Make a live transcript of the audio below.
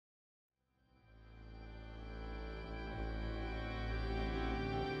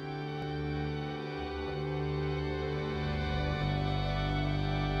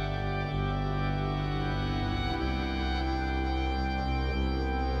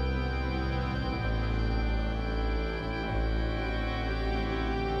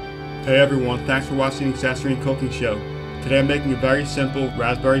Hey everyone, thanks for watching the XSrian Cooking Show. Today I'm making a very simple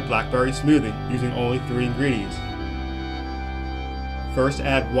raspberry blackberry smoothie using only 3 ingredients. First,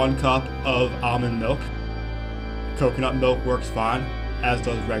 add 1 cup of almond milk. Coconut milk works fine, as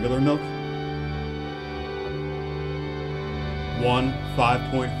does regular milk. 1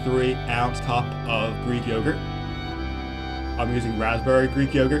 5.3 ounce cup of Greek yogurt. I'm using raspberry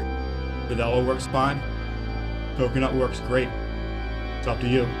Greek yogurt. Vanilla works fine. Coconut works great. It's up to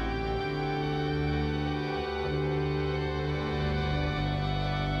you.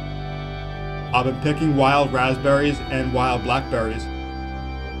 I've been picking wild raspberries and wild blackberries.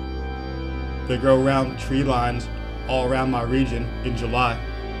 They grow around tree lines all around my region in July.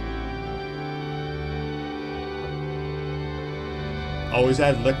 Always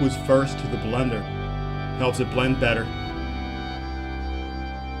add liquids first to the blender. Helps it blend better.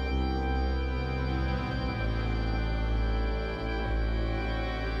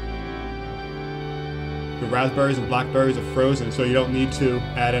 The raspberries and blackberries are frozen, so you don't need to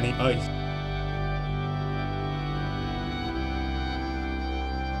add any ice.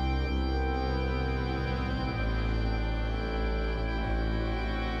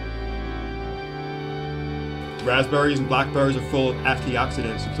 Raspberries and blackberries are full of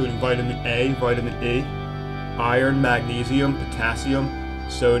antioxidants, including vitamin A, vitamin E, iron, magnesium, potassium,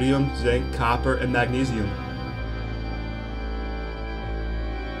 sodium, zinc, copper, and magnesium.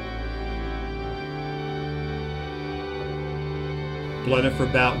 Blend it for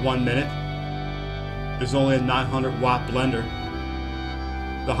about 1 minute. There's only a 900 watt blender.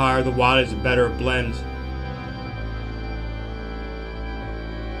 The higher the wattage, the better it blends.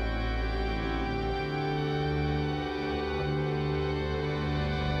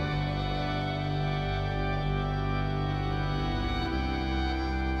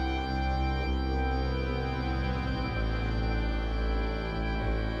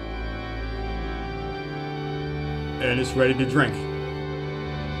 And it's ready to drink.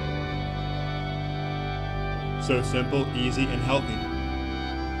 So simple, easy, and healthy.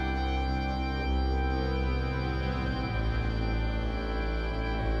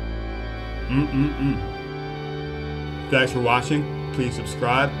 Thanks for watching. Please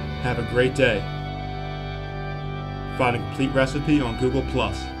subscribe. Have a great day. Find a complete recipe on Google+.